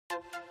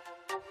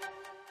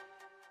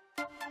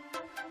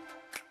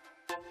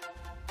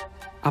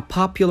A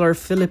popular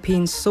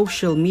Philippine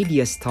social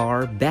media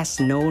star best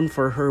known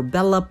for her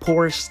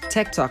Poarch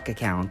TikTok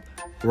account,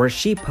 where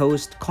she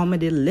posts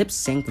comedy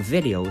lip-sync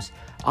videos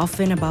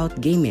often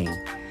about gaming.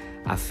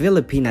 A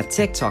Filipina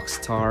TikTok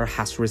star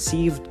has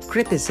received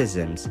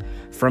criticisms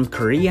from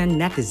Korean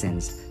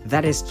netizens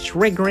that is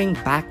triggering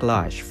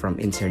backlash from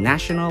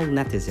international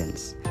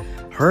netizens.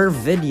 Her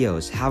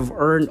videos have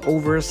earned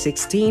over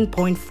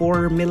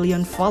 16.4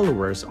 million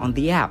followers on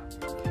the app.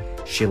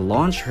 She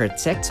launched her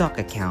TikTok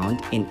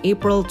account in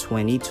April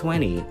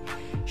 2020.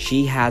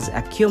 She has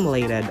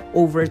accumulated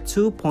over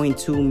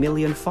 2.2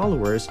 million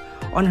followers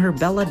on her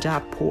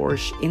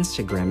Poarch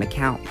Instagram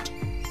account.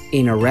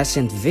 In a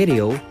recent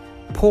video,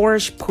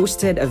 Poarch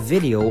posted a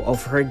video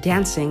of her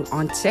dancing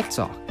on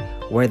TikTok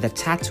where the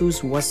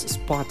tattoos was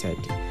spotted.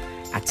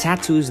 A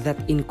tattoo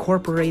that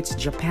incorporates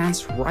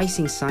Japan's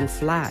rising sun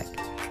flag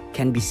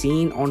can be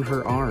seen on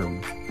her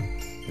arm.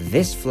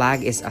 This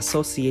flag is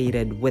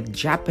associated with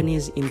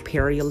Japanese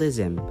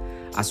imperialism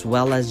as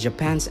well as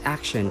Japan's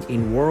action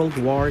in World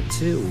War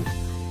II.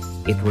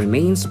 It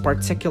remains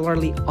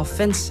particularly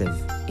offensive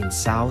in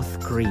South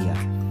Korea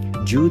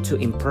due to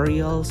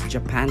Imperial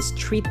Japan's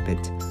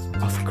treatment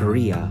of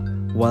Korea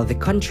while the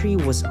country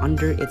was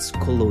under its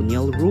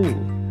colonial rule.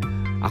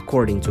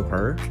 According to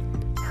her,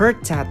 her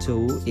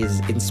tattoo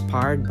is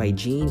inspired by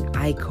Jean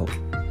Aiko.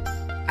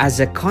 As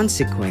a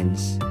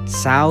consequence,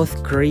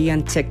 South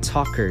Korean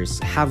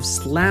TikTokers have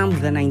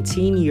slammed the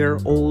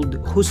 19-year-old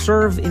who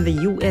served in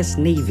the US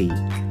Navy,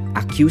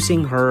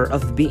 accusing her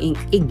of being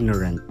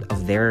ignorant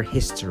of their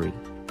history.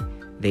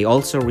 They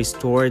also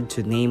resorted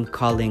to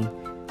name-calling,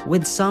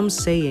 with some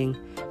saying,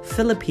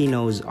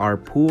 Filipinos are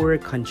poor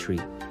country,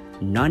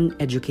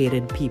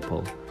 non-educated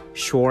people,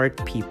 short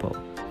people.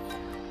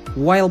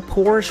 While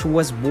Poarch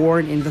was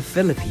born in the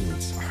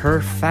Philippines,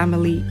 her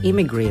family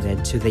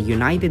immigrated to the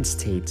United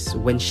States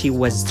when she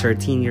was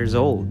 13 years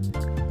old.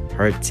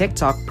 Her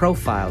TikTok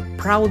profile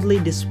proudly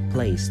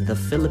displays the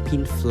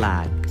Philippine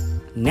flag.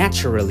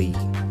 Naturally,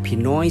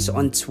 Pinoys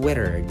on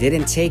Twitter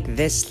didn't take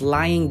this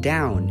lying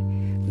down,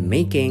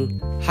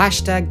 making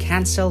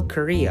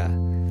 #CancelKorea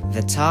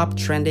the top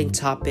trending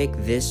topic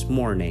this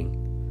morning.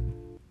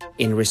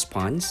 In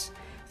response,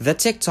 the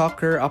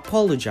TikToker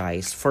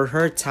apologized for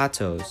her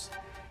tattoos,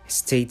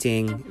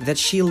 stating that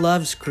she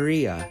loves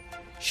Korea.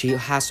 She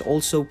has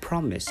also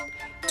promised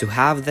to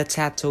have the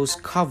tattoos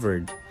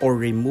covered or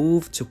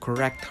removed to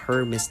correct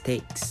her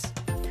mistakes.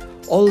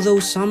 Although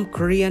some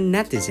Korean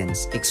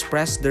netizens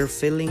expressed their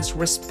feelings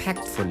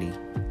respectfully,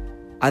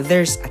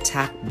 others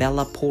attacked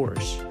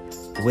Poarch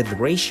with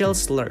racial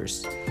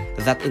slurs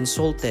that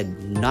insulted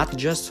not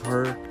just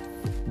her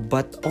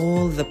but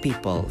all the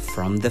people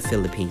from the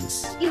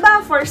Philippines.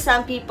 Iba, for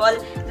some people,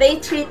 they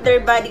treat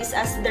their bodies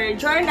as their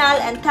journal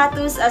and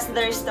tattoos as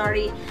their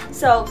story.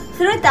 So,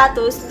 through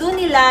tattoos, doon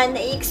nila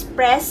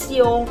na-express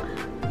yung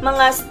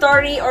mga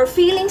story or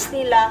feelings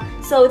nila.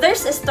 So,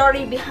 there's a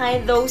story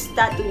behind those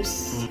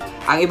tattoos.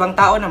 Ang ibang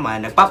tao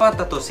naman,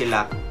 nagpapatato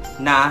sila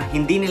na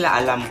hindi nila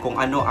alam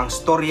kung ano ang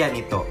storya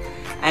nito.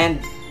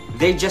 And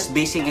they're just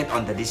basing it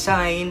on the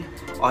design,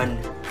 on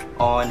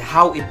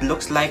how it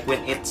looks like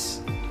when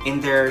it's in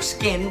their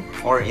skin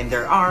or in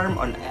their arm,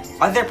 on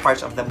other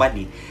parts of the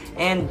body.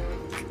 And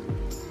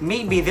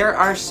maybe there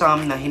are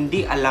some na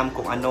hindi alam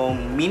kung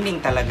anong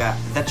meaning talaga,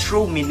 the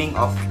true meaning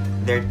of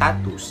their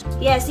tattoos.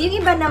 Yes, yung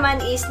iba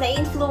naman is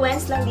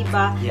na-influence lang, di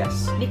ba?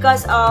 Yes.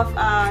 Because of,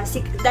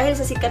 dahil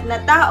sa sikat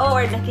na tao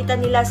or nakita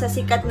nila sa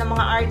sikat na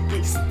mga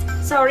artist.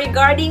 So,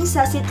 regarding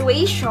sa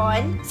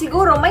situation,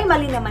 siguro may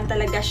mali naman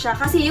talaga siya.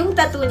 Kasi yung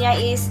tattoo niya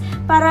is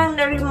parang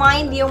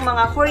na-remind yung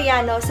mga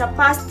Koreano sa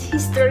past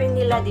history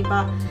nila, di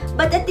ba?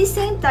 But at the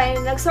same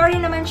time, nag-sorry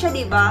naman siya,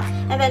 di ba?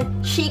 And then,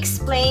 she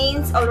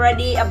explains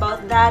already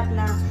about that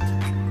na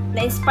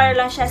na-inspire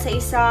lang siya sa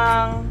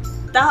isang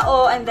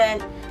tao and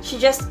then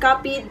she just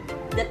copied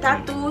the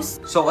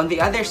tattoos. So, on the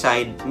other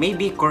side,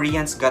 maybe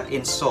Koreans got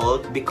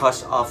insulted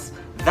because of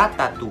that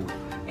tattoo.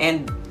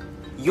 And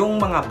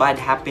yung mga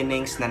bad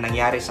happenings na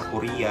nangyari sa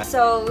Korea.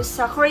 So,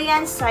 sa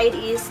Korean side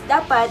is,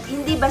 dapat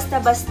hindi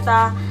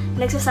basta-basta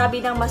nagsasabi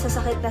ng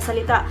masasakit na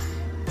salita.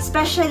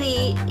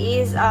 Especially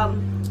is,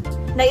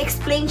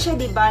 nag-explain siya,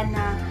 diba,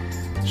 na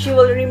she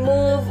will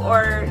remove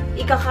or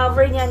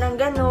ika-cover niya ng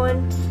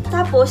ganun.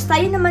 Tapos,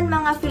 tayo naman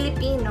mga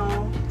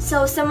Filipino.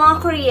 So, sa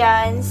mga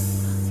Koreans,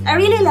 I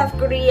really love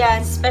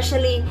Koreans,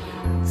 especially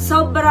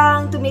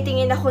sobrang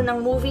tumitingin ako ng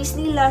movies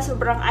nila,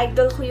 sobrang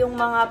idol ko yung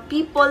mga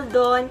people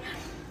doon.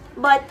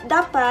 But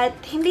dapat,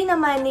 hindi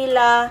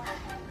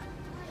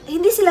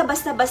sila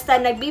basta-basta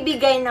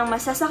nagbibigay ng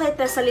masasakit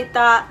na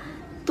salita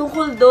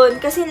tungkol doon.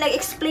 Kasi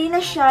nag-explain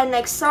na siya,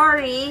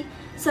 nag-sorry.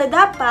 So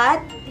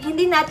dapat,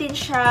 hindi natin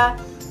siya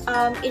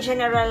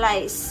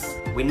i-generalize.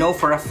 We know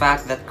for a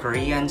fact that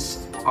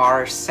Koreans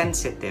are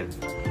sensitive.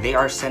 They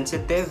are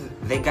sensitive,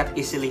 they got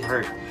easily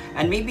hurt.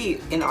 And maybe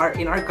in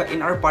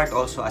our part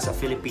also as a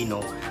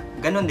Filipino,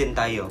 ganon din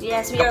tayo.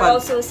 Yes, we are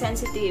also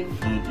sensitive.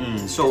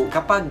 So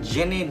kapag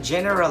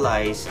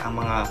generalize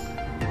ang mga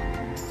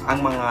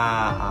ang mga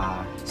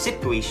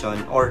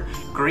situation, or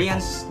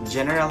Koreans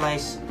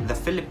generalize the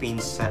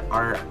Philippines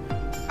are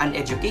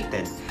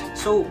uneducated.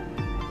 So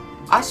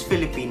as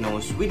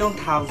Filipinos, we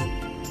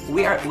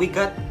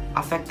got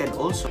affected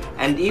also,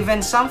 and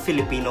even some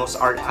Filipinos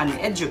are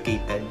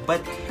uneducated, but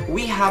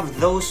we have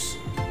those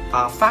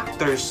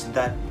factors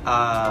that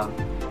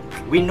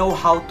we know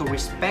how to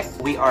respect.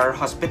 We are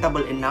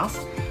hospitable enough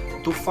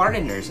to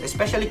foreigners,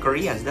 especially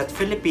Koreans, that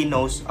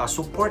Filipinos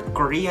support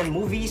Korean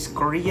movies,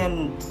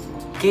 Korean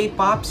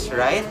K-pops, yes.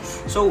 Right?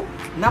 So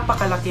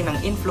napakalaki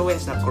ng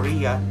influence ng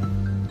Korea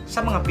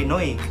sa mga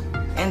Pinoy,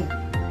 and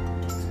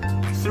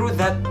through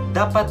that,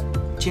 dapat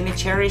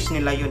chine-cherish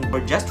nila yun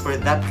just for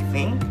that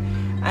thing.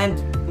 And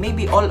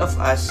maybe all of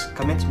us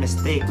commit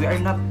mistake. We are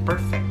not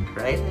perfect,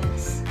 right?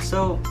 Yes.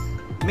 So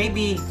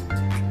maybe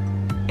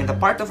in the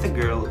part of the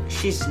girl,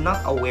 she's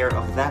not aware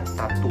of that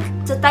tattoo.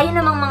 So tayo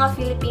namang mga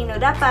Filipino,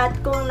 dapat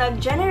kung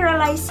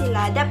nag-generalize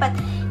sila, dapat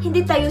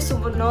hindi tayo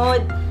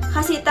sumunod.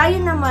 Kasi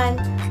tayo naman,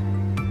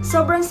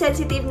 sobrang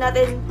sensitive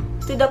natin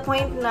to the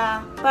point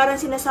na parang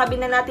sinasabi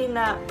na natin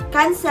na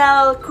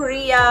cancel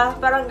Korea,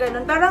 parang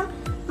ganun. Parang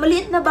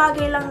maliit na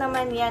bagay lang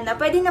naman yan na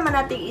pwede naman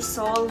nating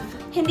i-solve.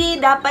 Hindi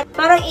dapat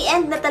parang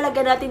i-end na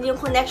talaga natin yung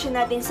connection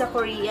natin sa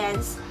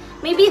Koreans.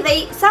 Maybe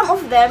some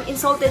of them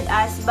insulted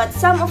us, but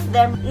some of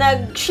them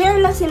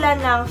nag-share lang sila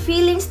ng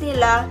feelings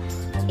nila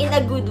in a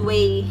good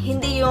way,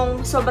 hindi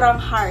yung sobrang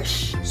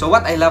harsh. So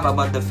what I love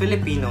about the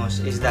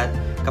Filipinos is that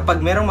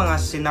kapag merong mga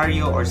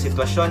scenario or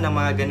sitwasyon na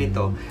mga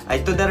ganito,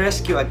 ay to the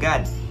rescue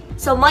agad.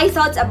 So my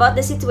thoughts about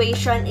the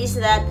situation is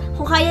that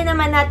kung kaya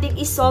naman natin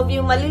i-solve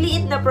yung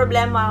maliliit na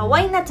problema,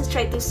 why not to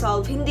try to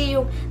solve? Hindi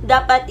yung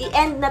dapat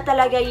i-end na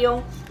talaga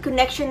yung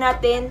connection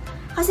natin.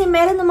 Kasi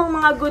meron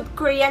namang mga good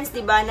Koreans,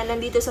 diba, na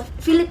nandito sa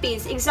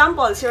Philippines.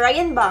 Example, si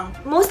Ryan Bang.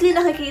 Mostly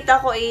nakikita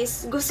ko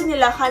is gusto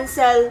nila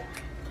cancel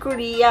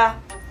Korea.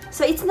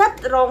 So it's not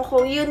wrong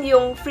kung yun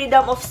yung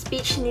freedom of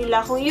speech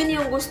nila, kung yun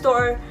yung gusto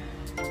or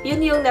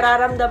yun yung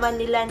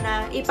nararamdaman nila na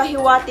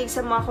ipahiwatig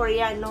sa mga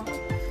Koreano.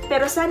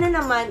 Pero sana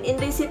naman, in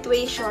this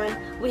situation,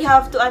 we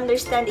have to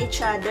understand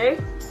each other.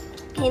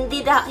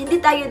 Hindi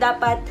tayo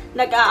dapat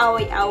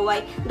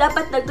nag-aaway-away.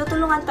 Dapat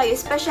nagtutulungan tayo,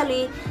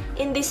 especially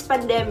in this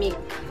pandemic.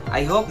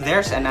 I hope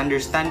there's an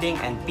understanding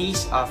and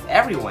peace of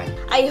everyone.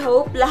 I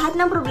hope lahat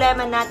ng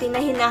problema natin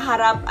na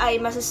hinaharap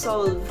ay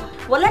masasolve.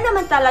 Wala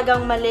naman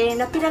talagang mali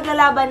na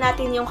pinaglalaban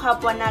natin yung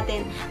kapwa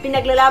natin.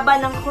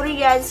 Pinaglalaban ng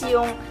Koreans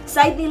yung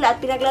side nila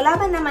at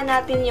pinaglalaban naman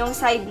natin yung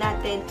side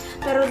natin.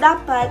 Pero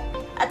dapat,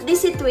 at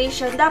this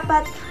situation,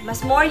 dapat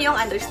mas more yung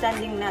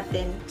understanding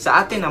natin.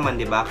 Sa atin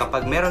naman, di ba,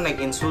 kapag meron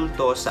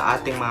nag-insulto sa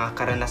ating mga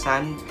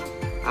karanasan,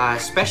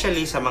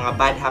 especially sa mga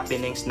bad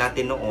happenings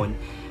natin noon,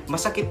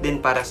 masakit din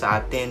para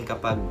sa atin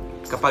kapag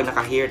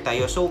nakahear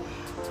tayo. So,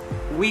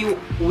 we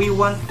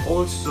want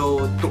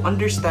also to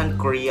understand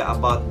Korea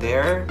about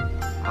their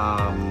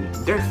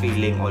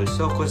feeling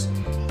also. Because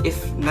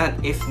if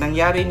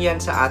nangyari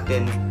yan sa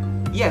atin,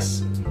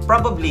 yes,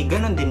 probably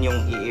ganun din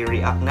yung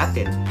i-react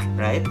natin,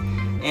 right?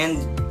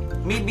 And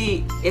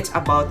maybe it's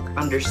about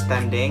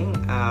understanding.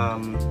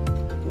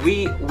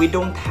 We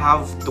don't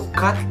have to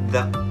cut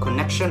the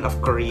connection of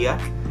Korea.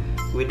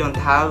 We don't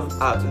have,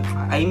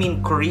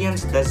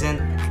 Koreans doesn't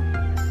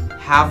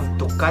have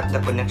to cut the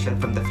connection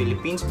from the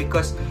Philippines,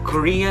 because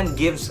Korean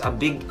gives a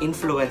big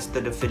influence to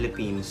the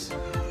Philippines,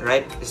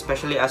 right?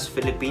 Especially as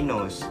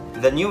Filipinos.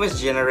 The newest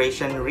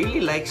generation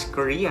really likes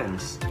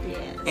Koreans.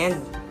 Yes. And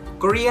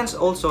Koreans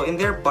also, in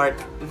their part,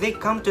 they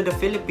come to the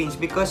Philippines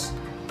because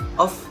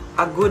of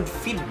a good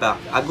feedback,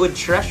 a good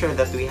treasure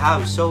that we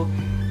have. So,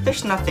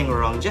 there's nothing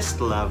wrong, just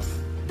love.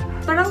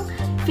 Parang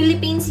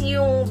Philippines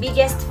yung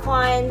biggest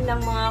fan ng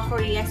mga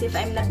Koreans, if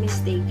I'm not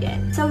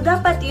mistaken. So,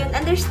 dapat yun,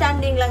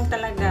 understanding lang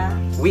talaga.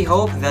 We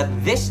hope that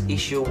this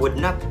issue would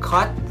not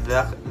cut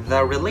the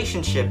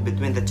relationship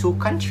between the two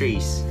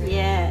countries.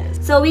 Yes.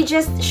 So, we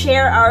just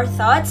share our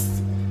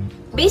thoughts.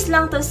 Based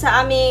lang to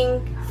sa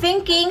aming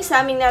thinking,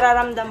 sa aming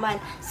nararamdaman.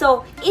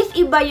 So, if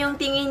iba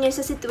yung tingin nyo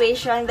sa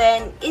situation,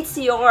 then it's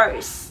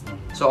yours.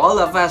 So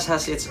all of us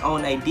has its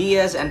own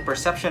ideas and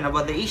perception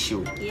about the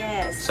issue.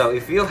 Yes. So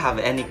if you have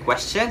any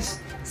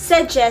questions,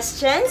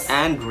 suggestions,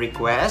 and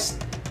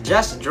requests,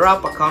 just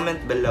drop a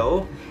comment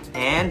below,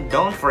 and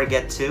don't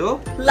forget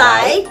to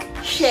like,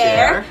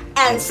 share,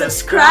 and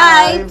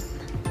subscribe.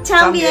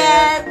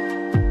 Tambiet!